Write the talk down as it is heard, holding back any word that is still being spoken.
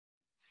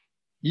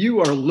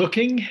You are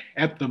looking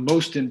at the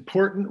most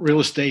important real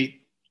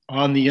estate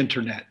on the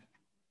internet.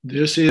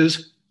 This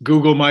is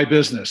Google My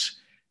Business.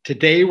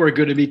 Today, we're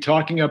going to be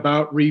talking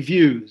about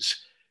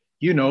reviews.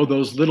 You know,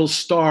 those little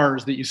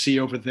stars that you see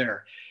over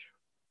there.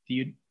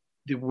 The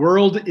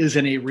world is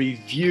in a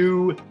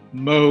review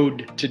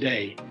mode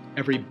today.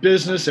 Every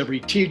business,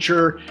 every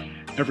teacher,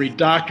 every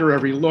doctor,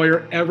 every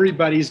lawyer,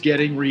 everybody's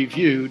getting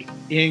reviewed,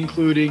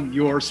 including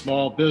your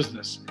small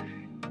business.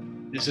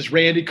 This is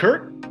Randy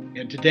Kirk.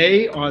 And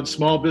today on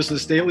Small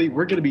Business Daily,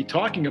 we're going to be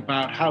talking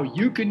about how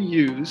you can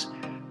use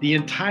the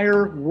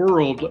entire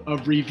world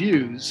of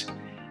reviews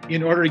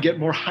in order to get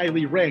more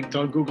highly ranked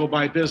on Google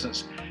My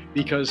Business.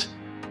 Because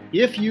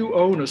if you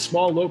own a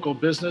small local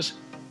business,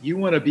 you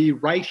want to be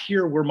right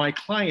here where my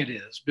client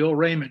is, Bill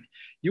Raymond.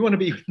 You want to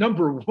be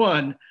number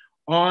one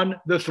on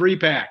the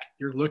 3-pack.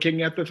 You're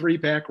looking at the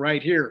 3-pack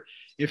right here.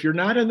 If you're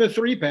not in the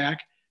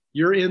 3-pack,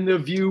 you're in the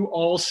View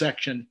All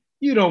section.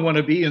 You don't want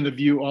to be in the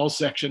View All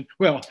section.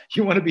 Well,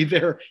 you want to be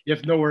there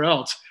if nowhere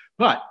else.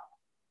 But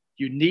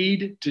you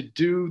need to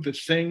do the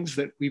things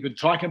that we've been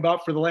talking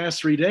about for the last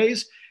 3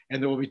 days,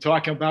 and that we'll be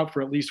talking about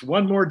for at least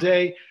one more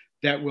day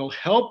that will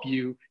help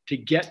you to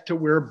get to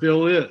where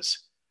Bill is.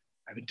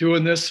 I've been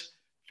doing this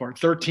for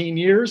 13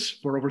 years,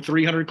 for over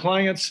 300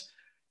 clients,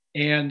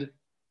 and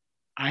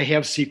I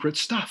have secret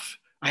stuff.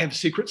 I have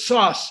secret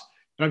sauce,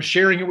 and I'm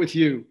sharing it with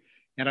you.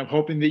 And I'm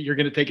hoping that you're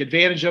going to take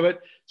advantage of it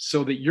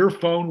so that your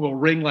phone will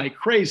ring like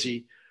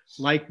crazy,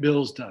 like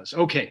Bill's does.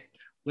 Okay,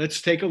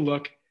 let's take a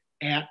look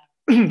at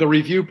the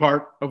review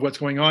part of what's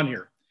going on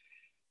here.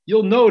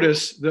 You'll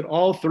notice that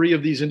all three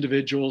of these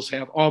individuals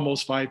have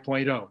almost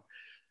 5.0.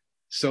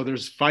 So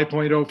there's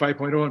 5.0,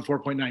 5.0, and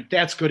 4.9.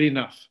 That's good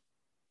enough.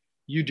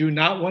 You do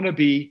not want to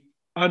be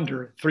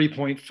under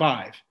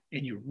 3.5,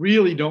 and you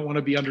really don't want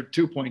to be under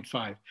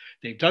 2.5.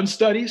 They've done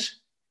studies,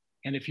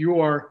 and if you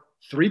are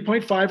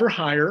 3.5 or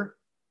higher,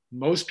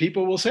 most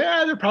people will say,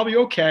 they're probably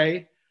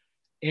okay,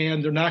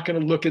 and they're not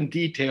going to look in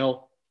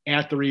detail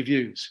at the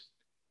reviews.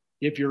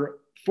 If you're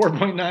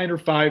 4.9 or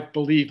 5,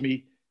 believe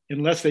me,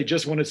 unless they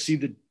just want to see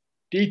the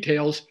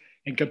details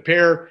and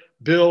compare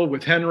Bill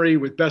with Henry,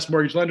 with best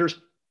mortgage lenders,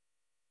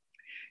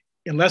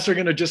 unless they're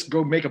going to just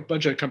go make a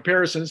bunch of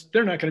comparisons,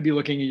 they're not going to be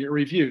looking at your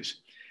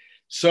reviews.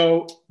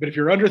 So, but if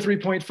you're under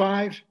 3.5,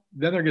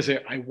 then they're going to say,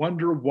 I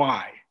wonder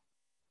why.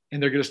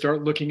 And they're going to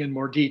start looking in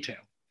more detail.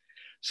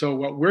 So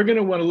what we're going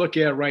to want to look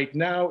at right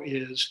now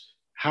is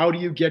how do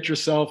you get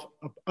yourself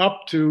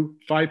up to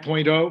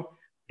 5.0?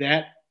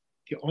 That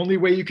the only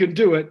way you can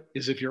do it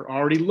is if you're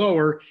already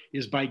lower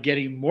is by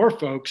getting more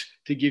folks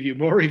to give you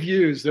more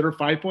reviews that are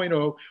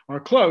 5.0 or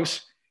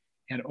close.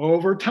 And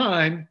over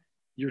time,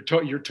 your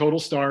total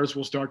stars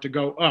will start to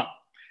go up.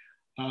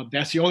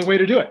 That's the only way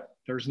to do it.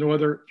 There's no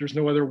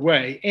other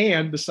way.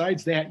 And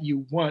besides that,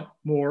 you want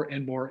more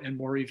and more and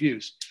more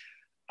reviews.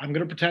 I'm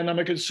going to pretend I'm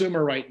a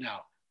consumer right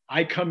now.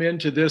 I come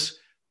into this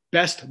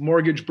best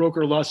mortgage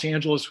broker Los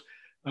Angeles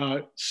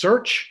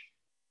search.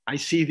 I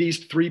see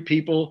these three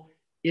people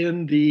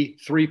in the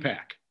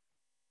 3-pack.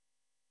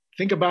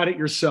 Think about it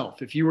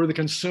yourself. If you were the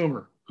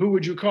consumer, who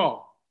would you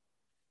call?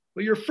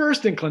 Well, your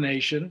first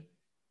inclination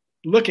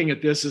looking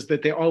at this is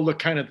that they all look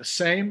kind of the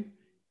same,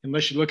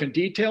 unless you look in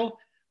detail.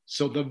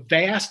 So the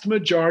vast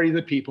majority of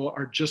the people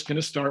are just going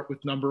to start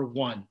with number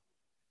 1.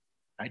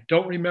 I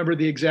don't remember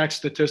the exact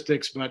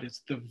statistics, but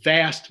it's the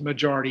vast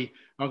majority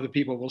of the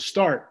people will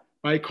start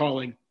by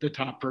calling the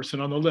top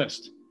person on the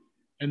list.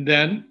 And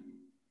then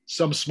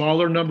some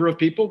smaller number of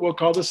people will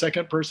call the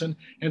second person,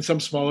 and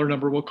some smaller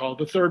number will call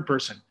the third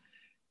person.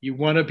 You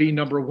want to be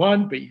number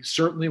 1, but you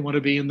certainly want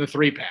to be in the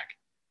 3-pack.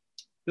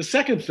 The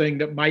second thing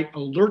that might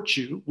alert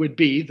you would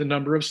be the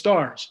number of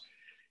stars.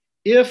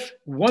 If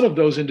one of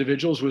those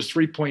individuals was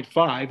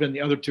 3.5 and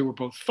the other two were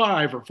both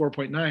 5 or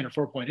 4.9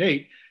 or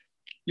 4.8,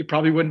 you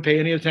probably wouldn't pay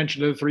any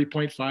attention to the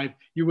 3.5.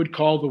 You would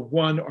call the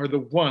 1 or the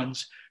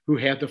ones who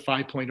had the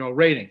 5.0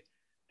 rating.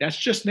 That's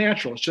just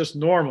natural. It's just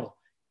normal.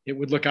 It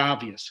would look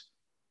obvious.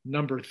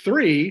 Number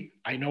 3,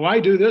 I know I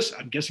do this.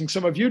 I'm guessing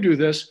some of you do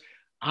this.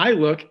 I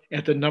look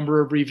at the number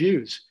of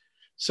reviews.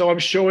 So I'm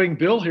showing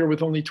Bill here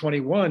with only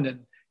 21, and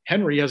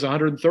Henry has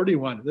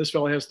 131. And this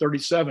fellow has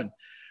 37.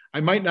 I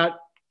might not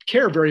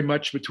care very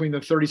much between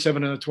the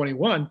 37 and the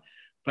 21,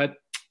 but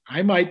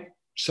I might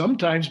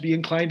sometimes be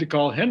inclined to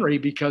call Henry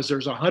because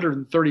there's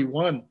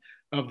 131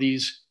 of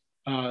these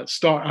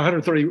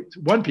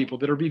 131 people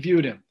that are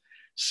reviewed him.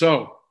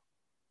 So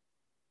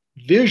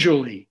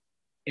visually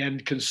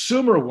and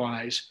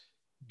consumer-wise,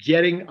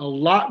 getting a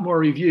lot more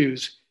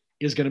reviews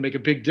is going to make a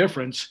big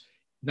difference,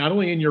 not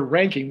only in your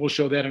ranking, we'll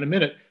show that in a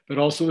minute, but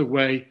also the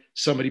way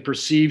somebody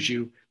perceives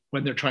you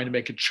when they're trying to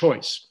make a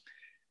choice.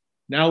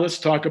 Now let's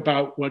talk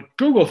about what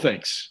Google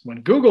thinks.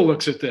 When Google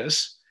looks at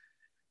this,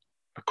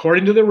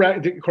 according to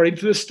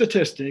the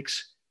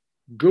statistics,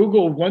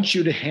 Google wants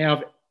you to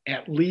have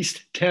at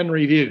least 10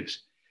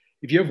 reviews.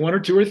 If you have 1 or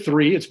 2 or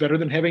 3, it's better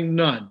than having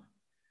none.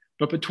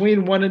 But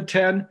between 1 and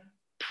 10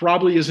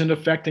 probably isn't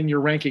affecting your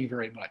ranking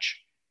very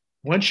much.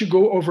 Once you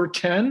go over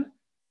 10,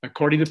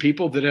 according to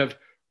people that have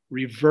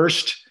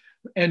reversed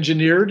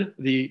engineered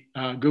the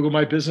Google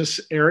My Business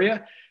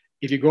area.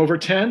 If you go over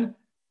 10,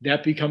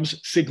 that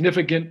becomes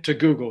significant to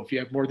Google if you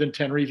have more than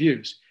 10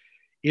 reviews.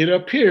 It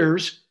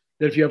appears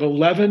that if you have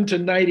 11 to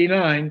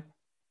 99,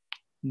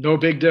 no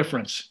big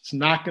difference. It's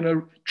not going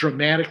to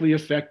dramatically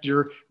affect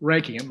your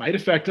ranking. It might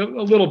affect a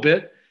little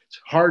bit. It's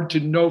hard to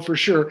know for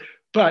sure,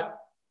 but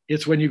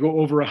it's when you go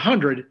over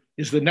 100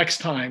 is the next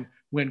time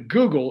when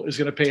Google is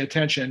going to pay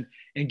attention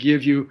and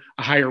give you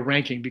a higher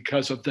ranking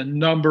because of the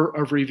number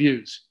of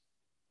reviews.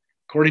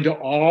 According to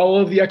all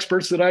of the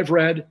experts that I've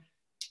read,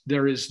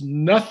 there is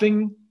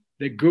nothing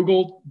that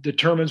Google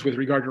determines with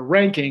regard to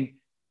ranking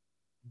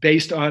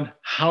based on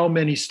how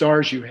many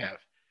stars you have.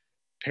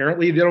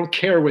 Apparently, they don't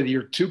care whether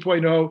you're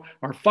 2.0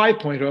 or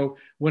 5.0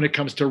 when it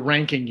comes to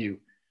ranking you.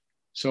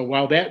 So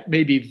while that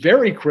may be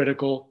very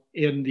critical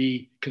in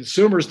the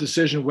consumer's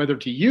decision whether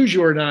to use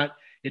you or not,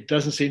 it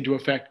doesn't seem to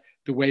affect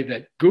the way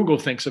that Google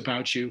thinks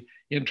about you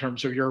in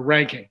terms of your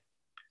ranking.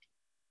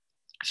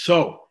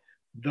 So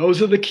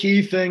those are the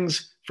key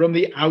things from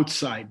the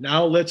outside.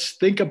 Now let's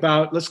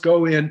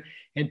go in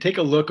and take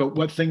a look at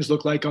what things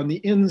look like on the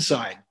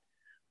inside.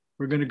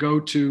 We're going to go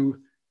to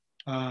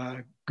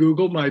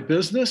Google My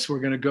Business. We're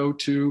going to go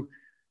to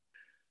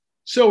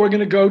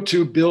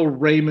Bill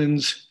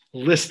Raymond's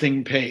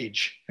listing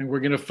page, and we're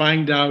going to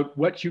find out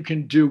what you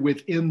can do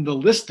within the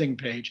listing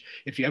page.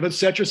 If you haven't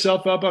set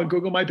yourself up on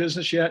Google My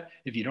Business yet,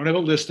 if you don't have a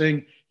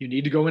listing, you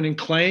need to go in and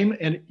claim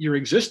your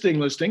existing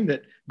listing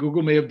that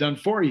Google may have done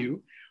for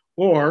you.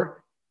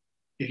 Or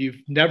if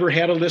you've never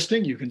had a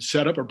listing, you can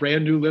set up a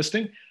brand new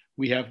listing.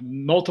 We have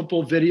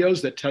multiple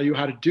videos that tell you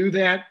how to do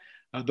that.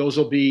 Those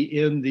will be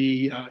in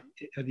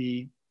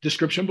the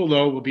description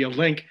below. Will be a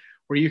link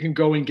where you can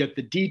go and get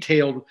the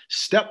detailed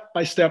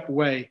step-by-step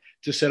way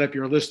to set up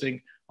your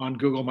listing on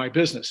Google My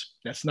Business.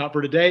 That's not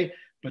for today,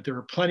 but there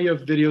are plenty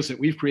of videos that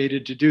we've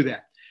created to do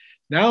that.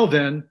 Now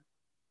then,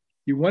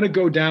 you want to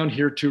go down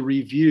here to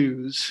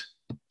reviews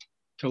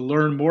to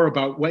learn more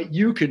about what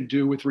you can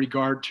do with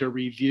regard to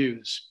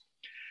reviews.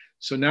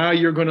 So now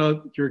you're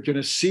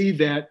gonna see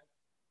that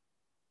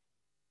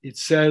it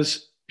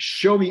says,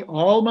 show me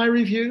all my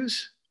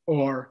reviews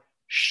or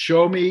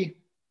show me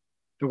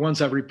the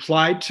ones I've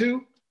replied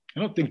to. I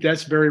don't think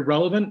that's very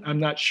relevant. I'm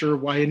not sure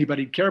why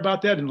anybody'd care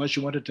about that unless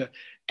you wanted to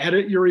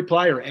edit your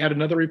reply or add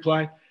another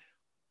reply.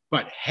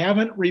 But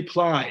haven't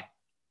replied.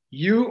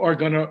 You are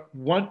going to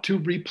want to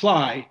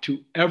reply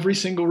to every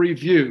single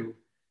review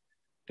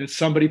that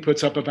somebody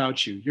puts up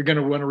about you. You're going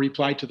to want to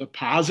reply to the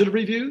positive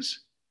reviews,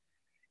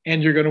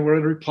 and you're going to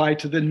want to reply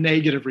to the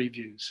negative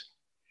reviews.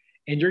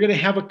 And you're going to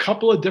have a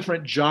couple of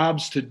different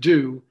jobs to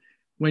do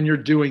when you're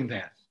doing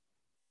that.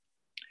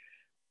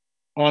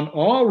 On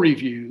all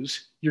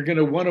reviews, you're going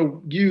to want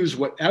to use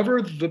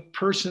whatever the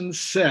person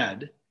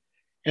said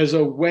as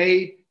a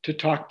way to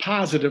talk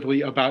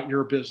positively about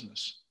your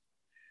business.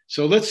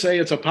 So let's say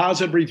it's a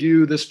positive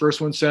review. This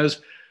first one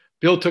says,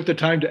 Bill took the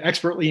time to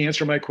expertly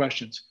answer my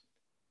questions.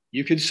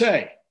 You could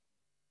say,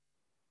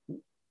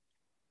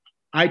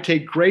 I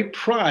take great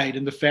pride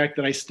in the fact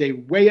that I stay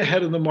way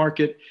ahead of the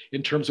market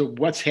in terms of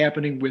what's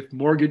happening with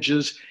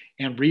mortgages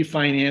and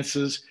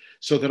refinances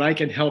so that I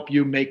can help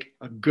you make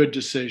a good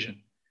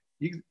decision.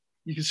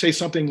 You can say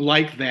something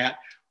like that,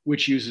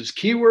 which uses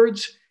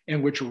keywords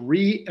and which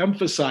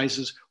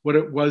re-emphasizes what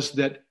it was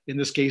that, in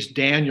this case,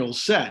 Daniel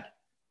said.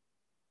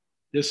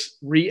 This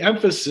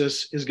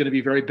re-emphasis is going to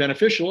be very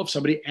beneficial if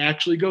somebody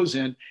actually goes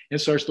in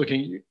and starts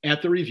looking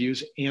at the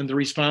reviews and the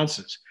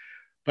responses.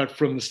 But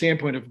from the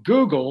standpoint of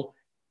Google,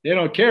 they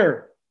don't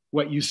care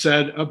what you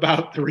said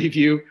about the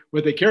review.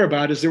 What they care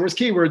about is there was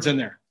keywords in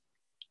there.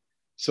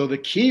 So the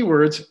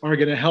keywords are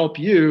going to help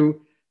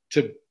you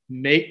to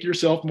make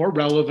yourself more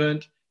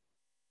relevant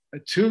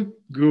to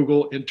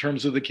Google in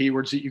terms of the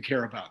keywords that you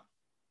care about.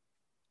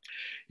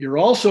 You're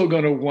also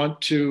going to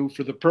want to,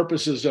 for the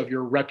purposes of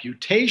your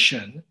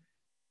reputation,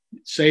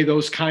 say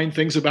those kind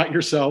things about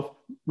yourself,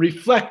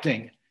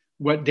 reflecting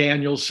what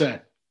Daniel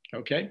said,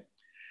 okay?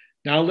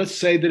 Now let's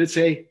say that it's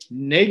a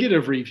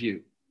negative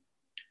review.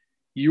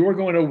 You are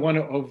going to want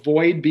to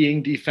avoid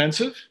being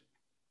defensive.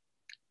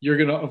 You're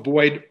going to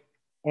avoid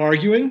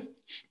arguing.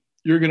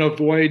 You're going to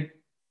avoid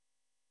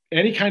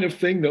any kind of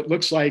thing that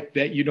looks like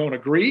that you don't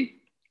agree.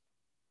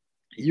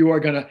 You are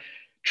going to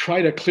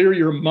try to clear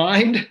your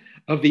mind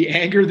of the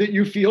anger that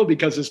you feel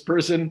because this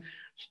person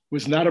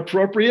was not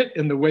appropriate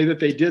in the way that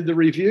they did the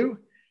review.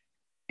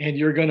 And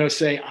you're going to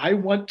say, I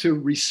want to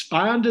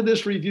respond to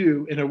this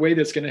review in a way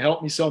that's going to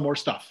help me sell more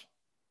stuff.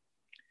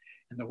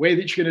 And the way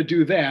that you're going to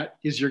do that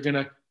is you're going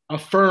to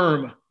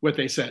affirm what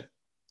they said.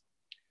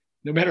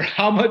 No matter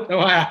how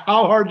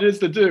hard it is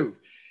to do,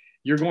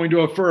 you're going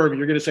to affirm.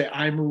 You're going to say,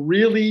 I'm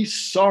really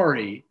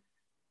sorry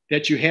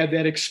that you had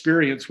that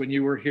experience when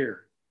you were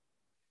here.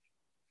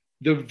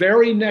 The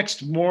very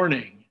next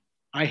morning,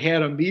 I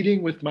had a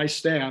meeting with my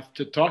staff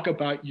to talk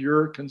about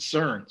your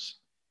concerns.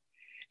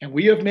 And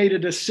we have made a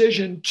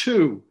decision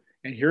to,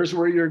 and here's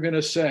where you're going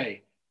to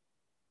say,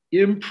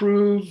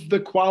 improve the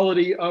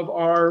quality of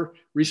our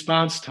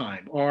response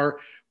time,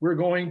 or we're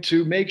going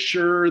to make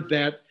sure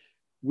that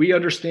We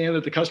understand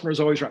that the customer is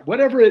always right.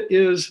 Whatever it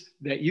is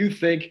that you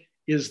think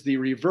is the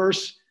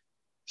reverse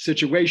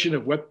situation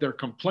of what their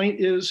complaint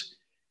is,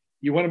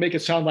 you want to make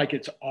it sound like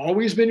it's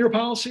always been your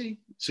policy.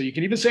 So you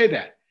can even say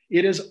that.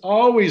 It has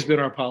always been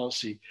our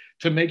policy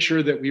to make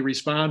sure that we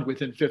respond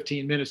within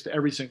 15 minutes to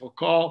every single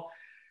call.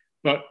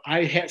 But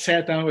I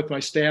sat down with my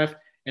staff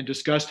and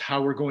discussed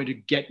how we're going to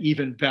get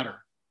even better.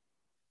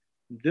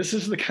 This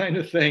is the kind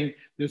of thing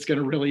that's going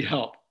to really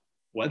help.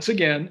 Once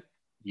again,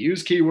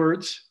 use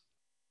keywords,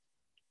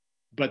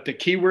 but the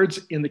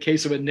keywords in the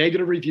case of a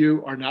negative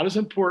review are not as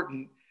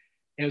important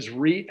as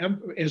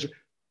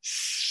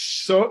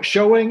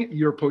showing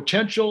your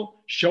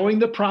potential, showing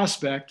the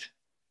prospect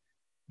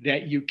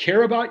that you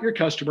care about your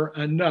customer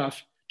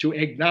enough to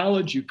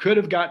acknowledge you could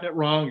have gotten it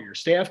wrong, or your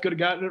staff could have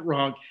gotten it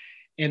wrong,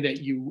 and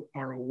that you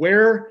are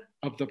aware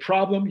of the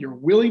problem, you're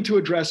willing to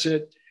address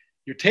it,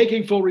 you're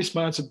taking full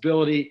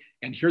responsibility,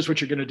 and here's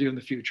what you're going to do in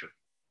the future.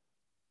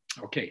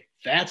 Okay,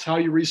 that's how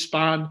you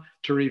respond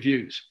to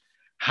reviews.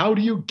 How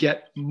do you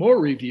get more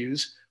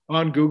reviews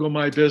on Google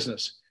My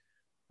Business?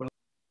 Well,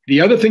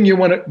 the other thing you're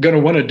going to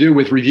want to do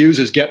with reviews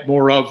is get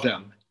more of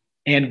them.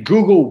 And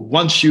Google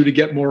wants you to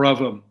get more of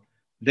them.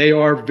 They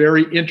are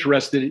very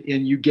interested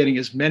in you getting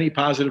as many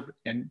positive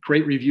and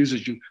great reviews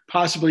as you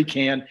possibly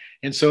can.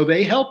 And so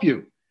they help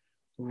you.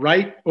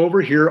 Right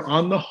over here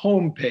on the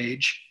home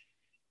page,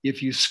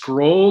 if you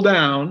scroll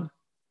down,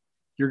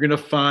 you're going to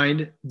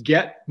find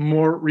get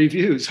more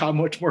reviews. How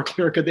much more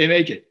clear could they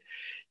make it?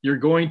 You're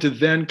going to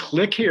then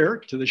click here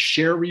to the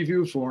share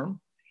review form,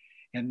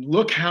 and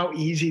look how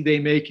easy they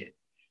make it.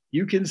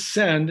 You can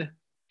send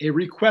a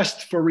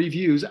request for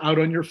reviews out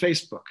on your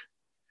Facebook.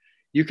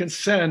 You can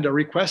send a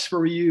request for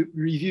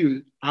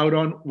review out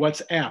on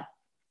WhatsApp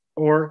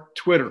or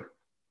Twitter.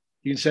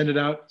 You can send it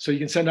out. So you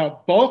can send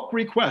out bulk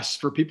requests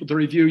for people to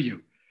review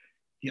you.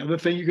 The other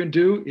thing you can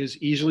do is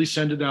easily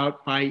send it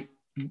out by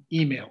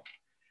email.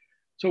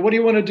 So what do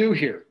you want to do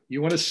here?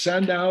 You want to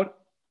send out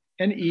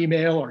an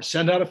email or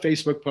send out a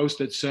Facebook post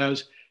that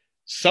says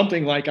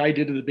something like I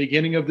did at the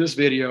beginning of this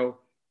video.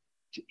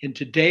 In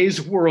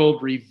today's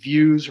world,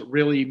 reviews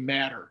really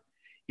matter.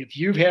 If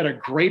you've had a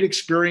great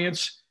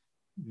experience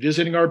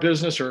visiting our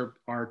business or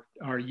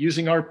are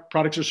using our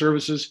products or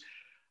services,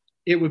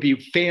 it would be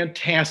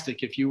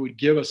fantastic if you would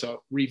give us a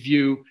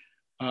review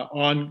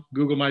on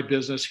Google My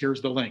Business.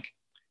 Here's the link.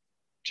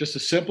 Just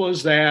as simple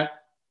as that.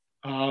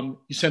 You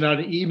send out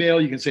an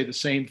email, you can say the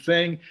same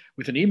thing.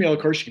 With an email,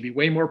 of course, you can be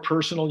way more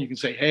personal. You can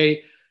say,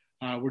 hey,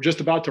 we're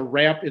just about to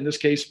wrap, in this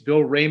case,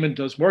 Bill Raymond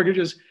does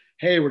mortgages.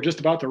 Hey, we're just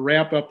about to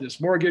wrap up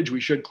this mortgage.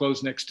 We should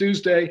close next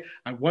Tuesday.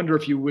 I wonder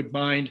if you would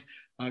mind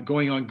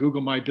going on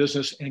Google My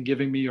Business and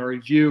giving me a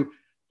review.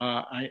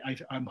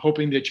 I'm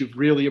hoping that you've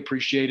really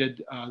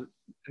appreciated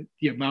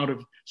the amount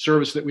of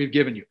service that we've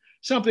given you.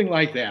 Something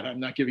like that. I'm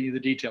not giving you the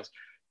details.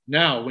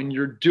 Now, when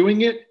you're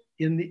doing it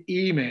in the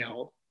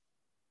email,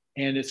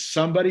 and it's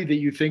somebody that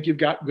you think you've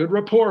got good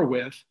rapport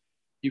with,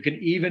 you can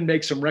even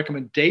make some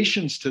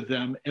recommendations to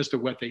them as to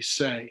what they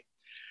say.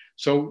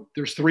 So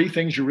there's three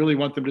things you really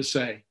want them to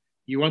say.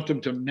 You want them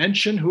to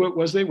mention who it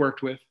was they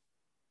worked with.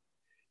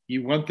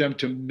 You want them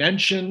to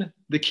mention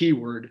the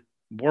keyword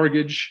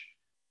mortgage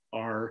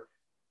or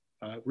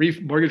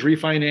mortgage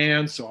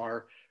refinance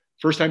or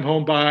first-time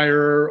home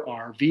buyer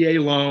or VA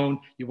loan.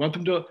 You want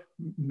them to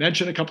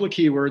mention a couple of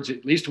keywords,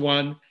 at least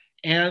one,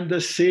 and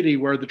the city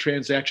where the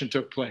transaction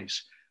took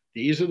place.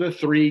 These are the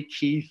three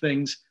key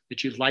things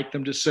that you'd like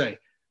them to say.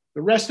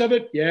 The rest of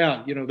it,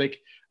 yeah,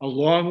 a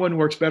long one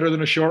works better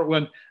than a short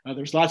one.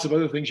 There's lots of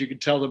other things you can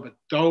tell them, but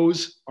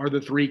those are the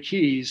three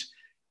keys.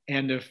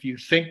 And if you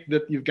think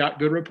that you've got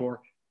good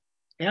rapport,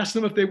 ask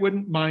them if they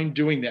wouldn't mind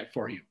doing that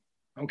for you.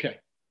 Okay.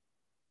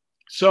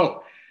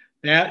 So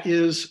that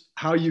is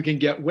how you can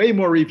get way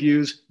more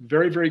reviews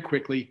very, very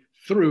quickly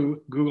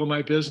through Google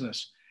My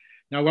Business.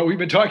 Now, what we've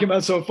been talking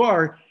about so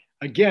far,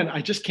 again,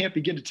 I just can't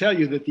begin to tell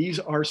you that these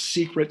are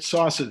secret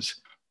sauces.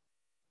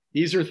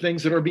 These are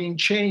things that are being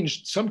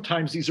changed.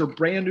 Sometimes these are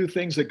brand new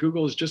things that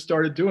Google has just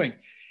started doing.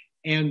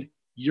 And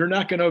you're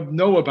not going to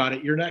know about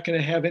it. You're not going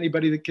to have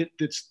anybody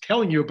that's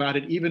telling you about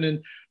it, even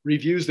in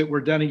reviews that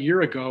were done a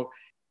year ago.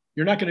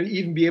 You're not going to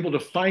even be able to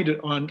find it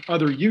on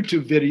other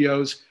YouTube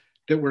videos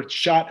that were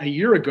shot a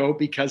year ago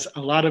because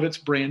a lot of it's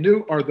brand new,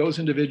 or those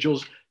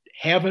individuals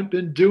haven't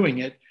been doing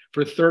it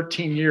for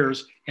 13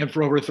 years and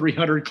for over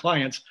 300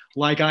 clients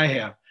like I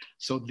have.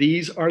 So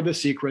these are the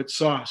secret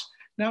sauce.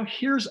 Now,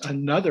 here's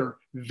another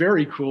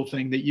very cool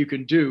thing that you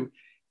can do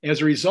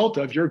as a result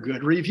of your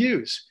good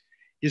reviews,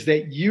 is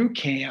that you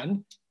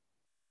can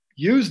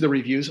use the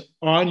reviews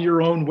on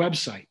your own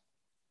website.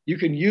 You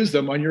can use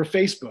them on your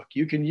Facebook.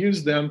 You can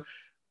use them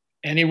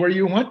anywhere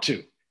you want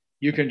to.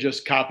 You can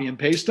just copy and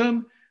paste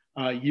them.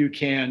 You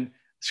can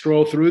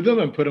scroll through them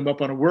and put them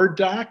up on a Word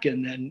doc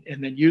and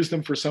then use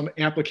them for some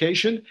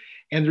application.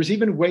 And there's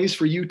even ways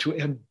for you to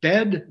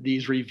embed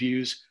these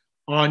reviews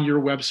on your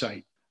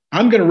website.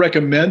 I'm going to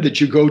recommend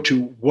that you go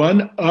to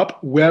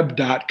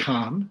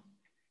oneupweb.com.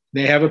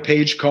 They have a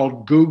page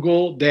called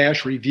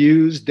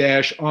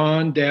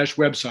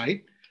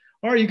Google-reviews-on-website.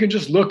 or you can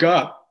just look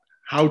up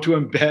how to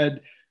embed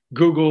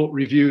Google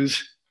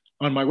reviews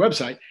on my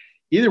website.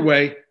 Either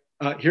way,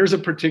 here's a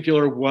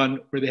particular one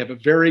where they have a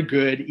very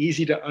good,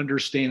 easy to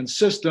understand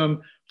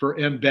system for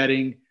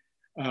embedding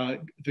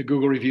the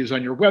Google reviews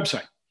on your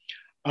website.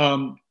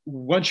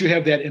 Once you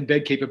have that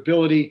embed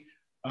capability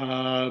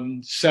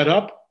set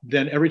up,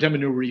 then every time a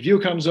new review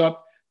comes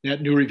up,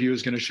 that new review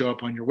is going to show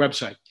up on your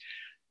website.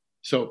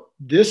 So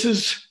this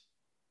is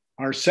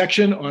our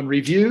section on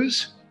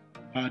reviews.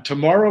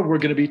 Tomorrow, we're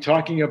going to be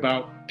talking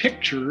about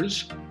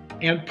pictures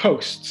and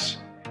posts.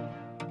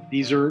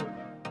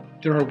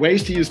 There are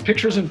ways to use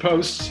pictures and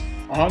posts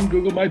on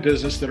Google My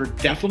Business that are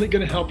definitely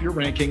going to help your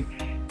ranking,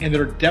 and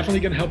that are definitely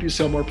going to help you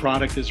sell more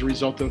product as a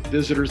result of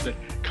visitors that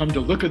come to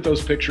look at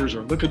those pictures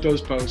or look at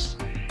those posts.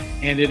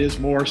 And it is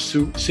more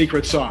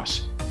secret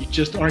sauce. You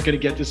just aren't going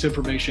to get this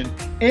information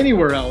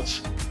anywhere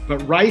else but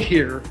right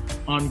here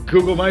on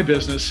Google My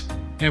Business.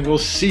 And we'll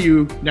see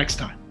you next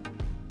time.